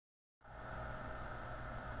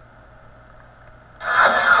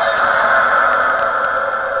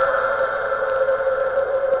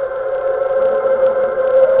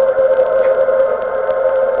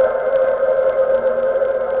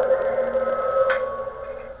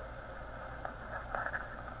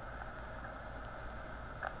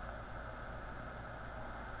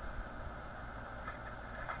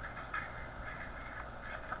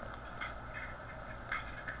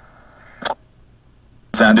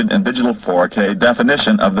standard and digital 4K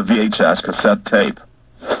definition of the VHS cassette tape.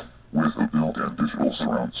 With a built-in digital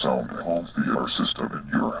surround sound home theater system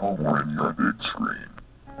in your home or in your big screen.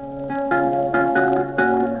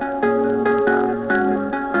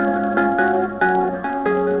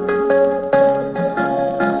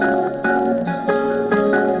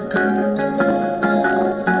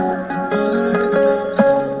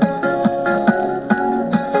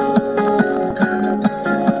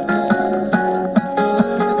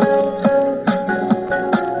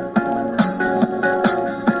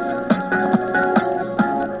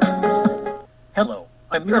 Hello,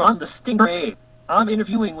 I'm Muron the Stingray. I'm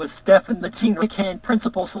interviewing with Stephan the Tenrec and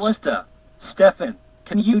Principal Celestia. Stephan,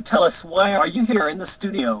 can you tell us why are you here in the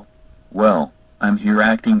studio? Well, I'm here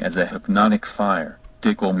acting as a hypnotic fire,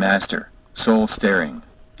 tickle master, soul staring,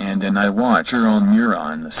 and an eye watcher on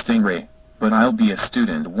Muron the Stingray, but I'll be a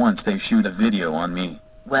student once they shoot a video on me.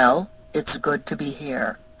 Well, it's good to be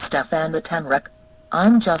here, Stephan the Tenrec.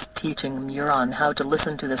 I'm just teaching Muron how to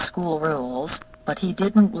listen to the school rules, but he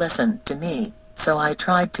didn't listen to me. So I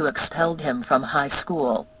tried to expel him from high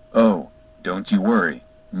school. Oh, don't you worry,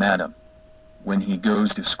 madam. When he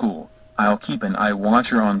goes to school, I'll keep an eye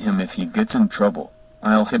watcher on him. If he gets in trouble,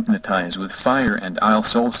 I'll hypnotize with fire and I'll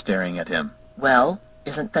soul staring at him. Well,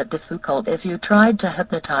 isn't that difficult? If you tried to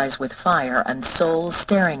hypnotize with fire and soul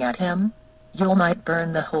staring at him, you might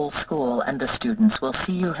burn the whole school and the students will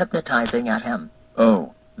see you hypnotizing at him.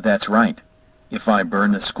 Oh, that's right. If I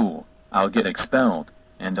burn the school, I'll get expelled,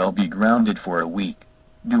 and I'll be grounded for a week.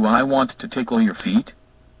 Do I want to tickle your feet?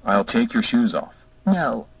 I'll take your shoes off.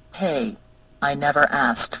 No, hey. I never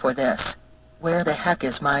asked for this. Where the heck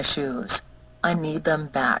is my shoes? I need them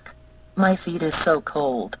back. My feet is so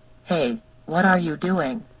cold. Hey, what are you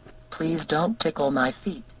doing? Please don't tickle my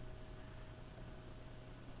feet.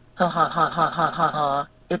 Ha ha ha ha ha ha ha.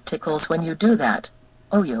 It tickles when you do that.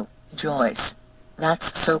 Oh you, Joyce.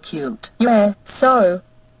 That's so cute. Yeah, so.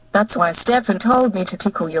 That's why Stephan told me to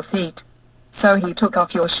tickle your feet. So he took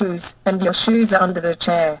off your shoes, and your shoes are under the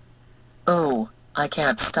chair. Oh, I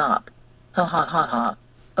can't stop. Ha ha ha ha.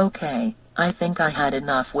 Okay, I think I had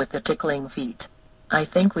enough with the tickling feet. I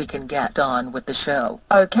think we can get on with the show.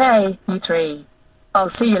 Okay, you three. I'll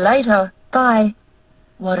see you later, bye.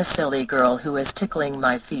 What a silly girl who is tickling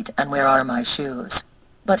my feet and where are my shoes?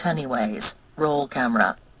 But anyways, roll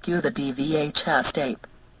camera, cue the VHS tape.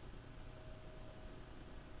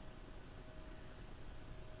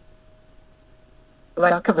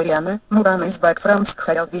 Like Muron is back from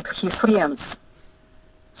school with his friends.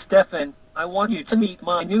 Stephan, I want you to meet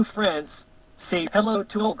my new friends. Say hello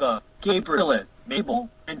to Olga, Gabriella, Mabel,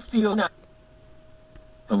 and Fiona.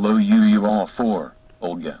 Hello you all four,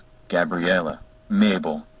 Olga, Gabriella,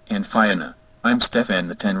 Mabel, and Fiona. I'm Stephan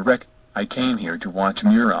the Tenrec. I came here to watch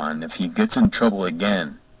Muron. If he gets in trouble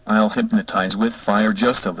again, I'll hypnotize with fire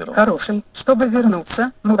just a little. Хороший, чтобы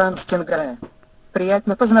вернуться, Muron Stingray.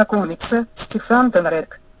 Приятно познакомиться, Stephan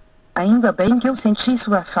Tenrec. Ainda bem que eu senti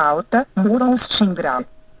sua falta, Muron Stingray.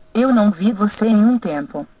 Eu não vi você em um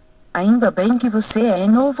tempo. Ainda bem que você é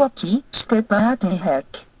novo aqui, Stephan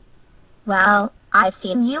Tenrec. Well, I've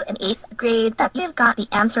seen you in 8th grade that you've got the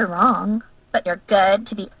answer wrong, but you're good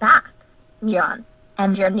to be back, Muron.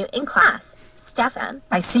 And you're new in class, Stephan.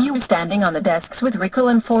 I see you standing on the desks with Rickle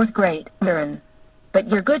in 4th grade, Muron. But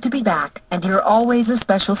you're good to be back, and you're always a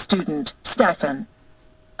special student, Stephan.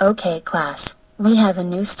 Okay, class. We have a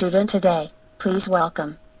new student today. Please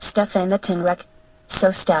welcome, Stephan the Tenrec.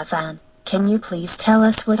 So Stephan, can you please tell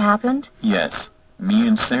us what happened? Yes, me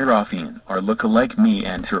and Seraphine are look-alike. Me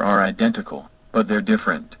and her are identical, but they're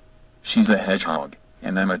different. She's a hedgehog,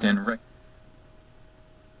 and I'm a Tenrec.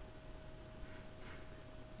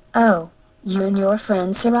 Oh, you and your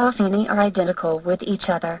friend Seraphine are identical with each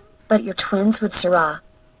other, but you're twins with Sarah.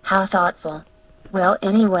 How thoughtful. Well,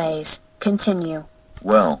 anyways, continue.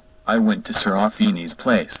 Well, I went to Seraphine's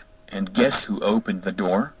place, and guess who opened the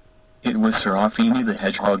door? It was Seraphine the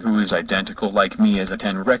hedgehog, who is identical like me as a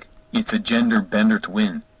Tenrec. It's a gender-bender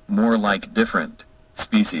twin, more like different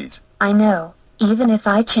species. I know. Even if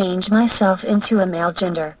I change myself into a male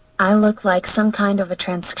gender, I look like some kind of a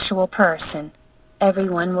transsexual person.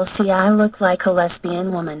 Everyone will see I look like a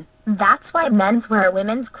lesbian woman. That's why men's wear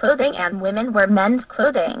women's clothing and women wear men's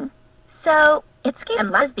clothing. So, it's gay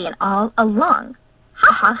and lesbian all along.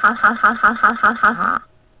 Ha ha ha ha ha ha ha ha ha ha.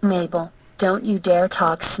 Mabel, don't you dare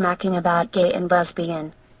talk smacking about gay and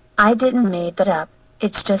lesbian. I didn't make that up.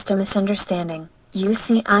 It's just a misunderstanding. You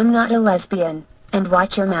see, I'm not a lesbian. And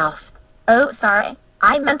watch your mouth. Oh, sorry.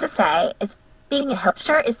 I meant to say is being a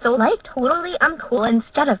hipster is so like totally uncool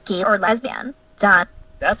instead of gay or lesbian. Done.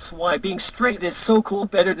 That's why being straight is so cool,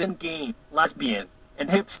 better than gay, lesbian, and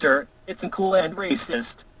Hipster, it's Uncool and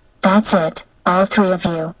Ray-sist. That's it, all three of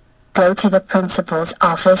you. Go to the principal's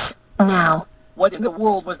office, now. What in the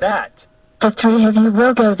world was that? The three of you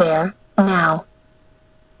will go there, now.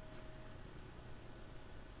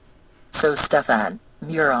 So Stephan,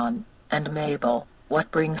 Muron, and Mabel, what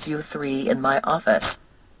brings you three in my office?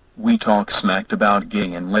 We talk smacked about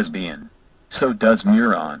gay and lesbian. So does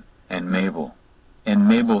Muron, and Mabel. And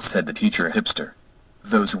Mabel said the teacher hipster.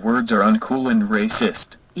 Those words are uncool and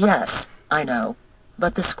racist. Yes, I know.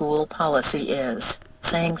 But the school policy is,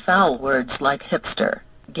 saying foul words like hipster,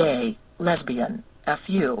 gay, lesbian,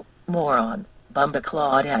 FU, moron,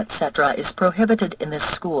 bumbaclawed etc. is prohibited in this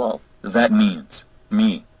school. That means,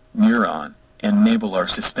 me, Muron, and Mabel are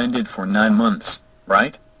suspended for 9 months,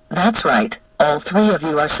 right? That's right, all three of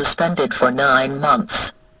you are suspended for 9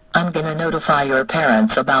 months. I'm gonna notify your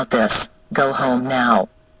parents about this. Go home now.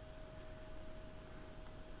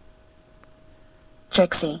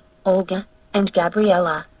 Trixie, Olga, and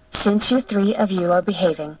Gabriella, since you three of you are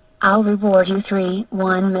behaving, I'll reward you three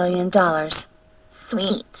 $1 million.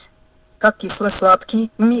 Sweet. Как кисло-сладкий,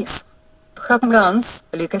 мисс. Rapgans,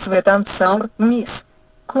 liquesvetanção, miss.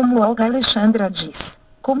 Como Olga Alexandra diz.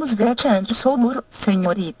 Como svete sou muro,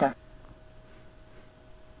 senhorita.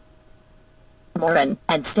 Muron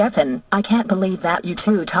and Stephan, I can't believe that you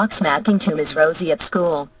two talk smacking to Miss Rosie at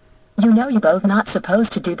school. You know you're both not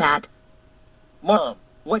supposed to do that. Mom,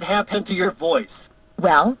 what happened to your voice?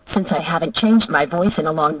 Well, since I haven't changed my voice in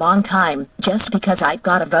a long time, just because I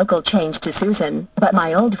got a vocal change to Susan, but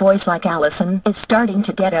my old voice like Allison is starting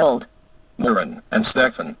to get old. Muron and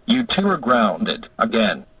Stephan, you two are grounded,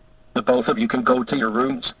 again. The both of you can go to your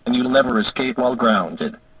rooms, and you'll never escape while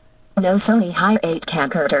grounded. No Sony Hi-8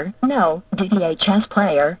 camcorder, no VHS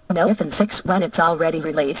player, no iPhone 6 when it's already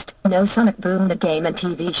released, no Sonic Boom the game and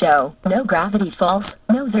TV show, no Gravity Falls,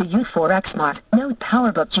 no the U4X Smart, no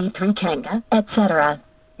PowerBook G3 Kanga, etc.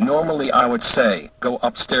 Normally I would say, go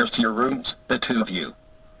upstairs to your rooms, the two of you.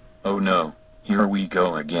 Oh no, here we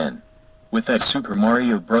go again. With that Super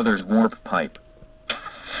Mario Brothers warp pipe.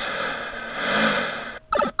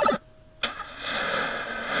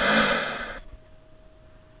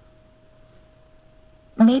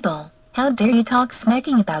 Mabel, how dare you talk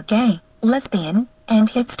smacking about gay, lesbian, and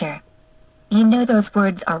hipster? You know those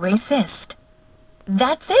words are racist.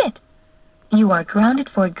 That's it. You are grounded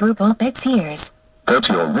for a group of 6 years. Go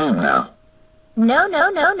to your room now. No.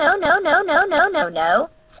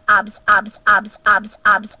 Obs.